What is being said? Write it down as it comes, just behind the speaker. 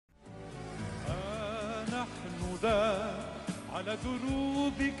على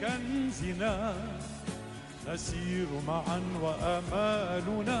دروب كنزنا نسير معا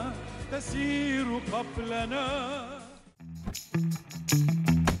وآمالنا تسير قبلنا.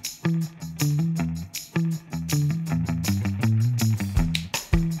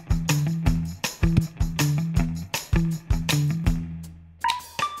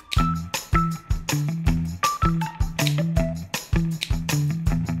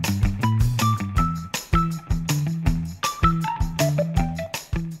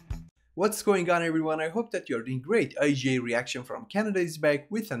 What's going on, everyone? I hope that you're doing great. IJayReaction from Canada is back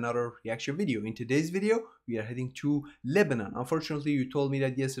with another reaction video. In today's video, we are heading to Lebanon. Unfortunately, you told me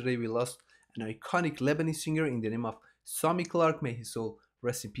that yesterday we lost an iconic Lebanese singer in the name of Sami Clark. May his soul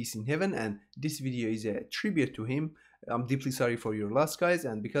rest in peace in heaven. And this video is a tribute to him. I'm deeply sorry for your loss, guys.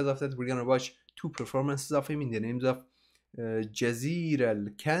 And because of that, we're gonna watch two performances of him in the names of Jazira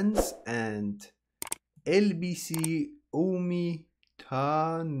الكنز and LBC Oumi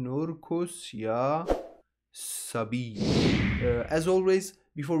norkos ya Sabiyyi. As always,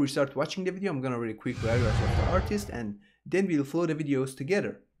 before we start watching the video, I'm gonna read a quick biography of the artist and then we'll flow the videos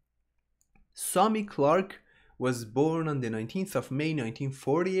together. Sammy Clark was born on the 19th of May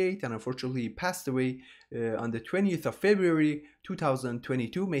 1948 and unfortunately passed away on the 20th of February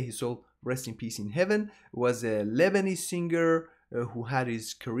 2022. May his soul rest in peace in heaven. Was a Lebanese singer who had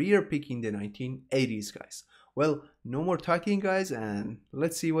his career peak in the 1980s, guys. Well, no more talking, guys, and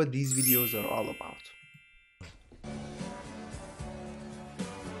let's see what these videos are all about.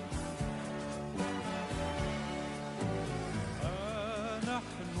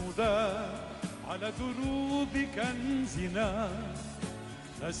 نحن ذا على دروب كنزنا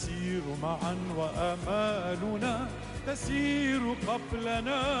نسير معا وآمالنا تسير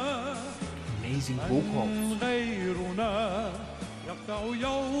قبلنا. Amazing vocals. غيرنا يقطع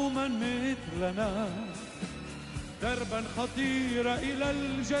يوما مثلنا دربا خطيرا إلى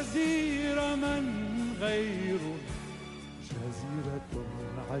الجزيرة. من غير جزيرة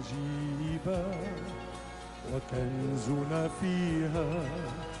عجيبة وكنزنا فيها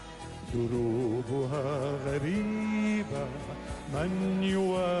دروبها غريبة. من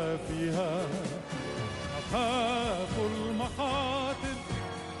يوافيها أخاف المخاطر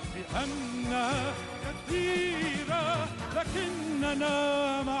لأنها كثيرة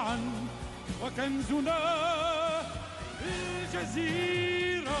لكننا معا وكنزنا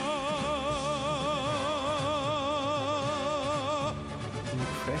الجزيرة.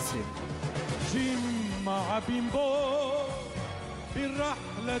 Impressive. جمع بيمبو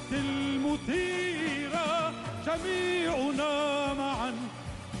بالرحلة المثيرة جميعنا معا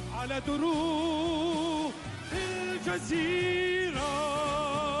على دروب الجزيرة.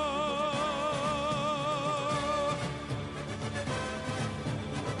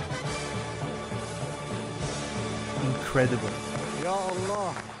 Incredible.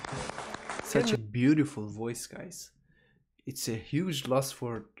 Such a beautiful voice, guys. It's a huge loss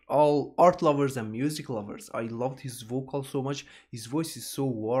for all art lovers and music lovers. I loved his vocal so much. His voice is so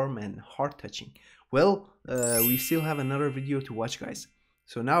warm and heart-touching. Well, we still have another video to watch, guys.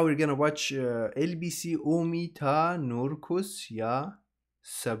 So now we're gonna watch LBC Oumi norkos ya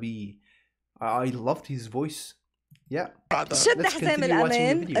Sabiyyi. I loved his voice. Yeah. شد حزام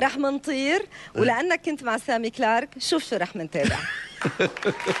الأمان رح منطير ولأنك كنت مع سامي كلارك شوف شو رح منتابع.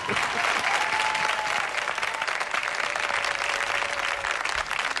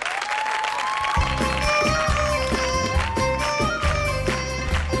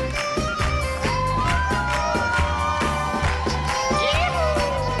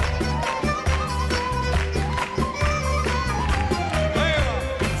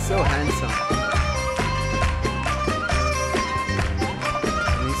 So handsome.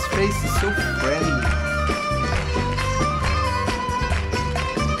 His face is so friendly.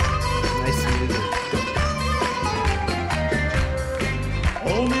 Nice music.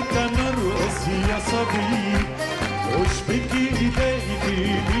 قومي كنرقص يا صبي واشبكي ايديكي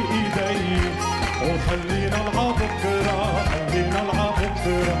بايدي وخلينا نلعب بكره خلينا نلعب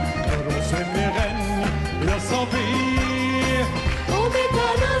بكره نرقص ونغني يا صبي. قومي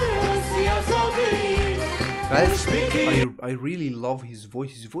كنرقص يا صبي. Guys, I really love his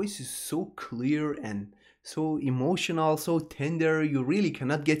voice. His voice is so clear and so emotional, so tender. You really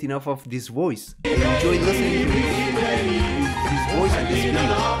cannot get enough of this voice. I enjoy listening to his voice and this video,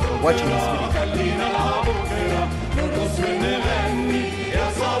 watching this video.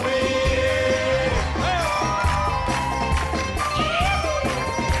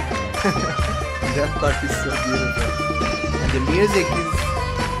 That part is so beautiful. And the music is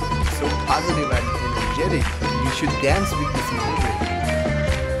so positive and energetic. You should dance with this music.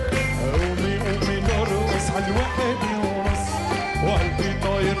 قومي قومي نرقص عالواحد ونص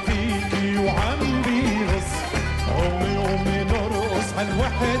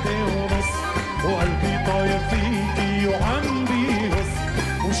واحد ونص وقلبي طاير فيكي وعم بيهص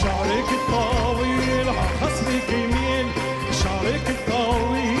وشعرك الطويل عخصرك يميل شعرك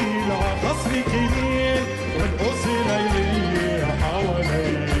الطويل عخصرك يميل والقص ليلي حوالي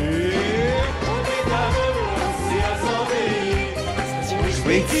وبدها نرقص يا صبي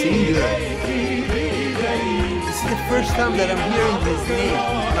Great singer. This is the first time that I'm hearing his name,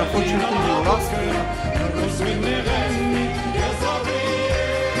 and unfortunately we lost him. نرقص ونغني يا صبي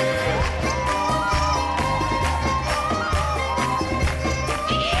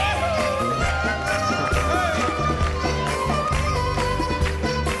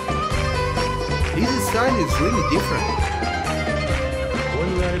His style is really different.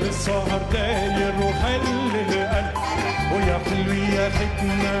 والليل السهر داير وخلي القلب ويا حلوي يا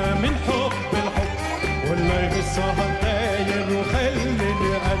ختنا من حب الحب والليل السهر داير وخلي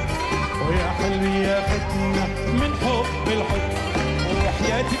القلب ويا حلوي يا ختنا من حب الحب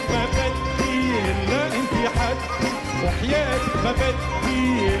وحياتك ما بدي الا انت حد وحياتك ما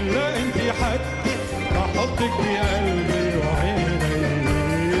بدي الا انت حد احطك بقلبي وعيني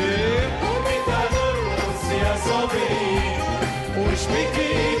وبدها نرقص يا صبي وش بك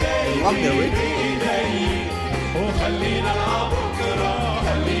ايدي وخلينا نلعب بكره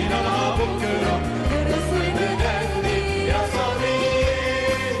خلينا نلعب بكره نرقص ونغني يا صبي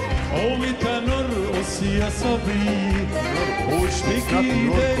ومتى نرقص يا صبي وش بك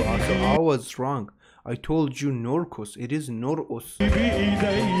ايدي I was wrong. I told you norkos. It is norkos.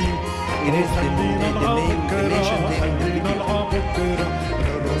 بإيدي It is the mentioned name in the خلينا video. نلعب بكره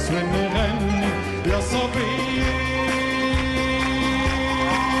نرقص ونغني يا صبي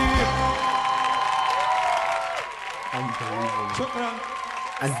Unbelievable. شكرا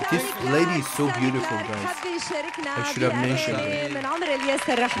And this lady is so beautiful, guys. I should have mentioned it. من عمر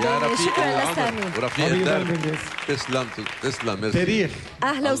الياسر يا رحماني. رفيق شكرا العمر لسامي. ورفيق حبيب الدرب. قلبي تسلم تسلم ميرسي. تاريخ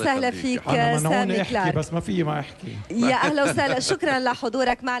اهلا الله وسهلا يخليك. فيك انا من هون سامي احكي كلارك. بس ما في ما احكي يا اهلا وسهلا شكرا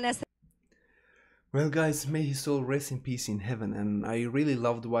لحضورك معنا. Well, guys, may his soul rest in peace in heaven. And I really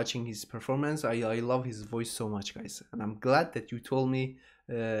loved watching his performance. I love his voice so much, guys. And I'm glad that you told me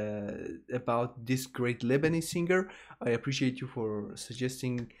about this great Lebanese singer. I appreciate you for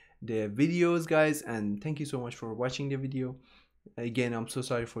suggesting the videos, guys. And thank you so much for watching the video. Again, I'm so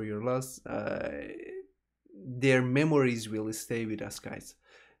sorry for your loss. Their memories will stay with us, guys.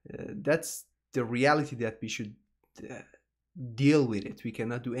 That's the reality that we should deal with it. We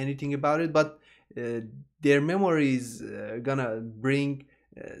cannot do anything about it, but their memories gonna bring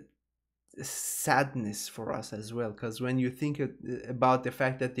sadness for us as well, because when you think about the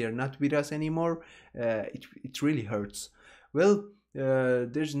fact that they're not with us anymore, it really hurts. Well,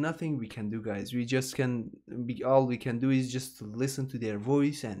 there's nothing we can do, guys. We just can be, all we can do is just listen to their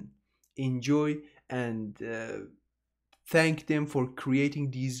voice and enjoy and thank them for creating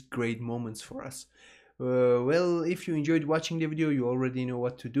these great moments for us. Well, if you enjoyed watching the video, you already know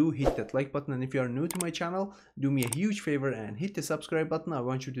what to do. Hit that like button, and if you are new to my channel, do me a huge favor and hit the subscribe button. I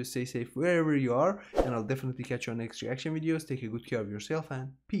want you to stay safe wherever you are, and I'll definitely catch you on next reaction videos. Take a good care of yourself, and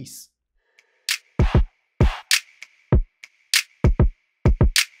peace.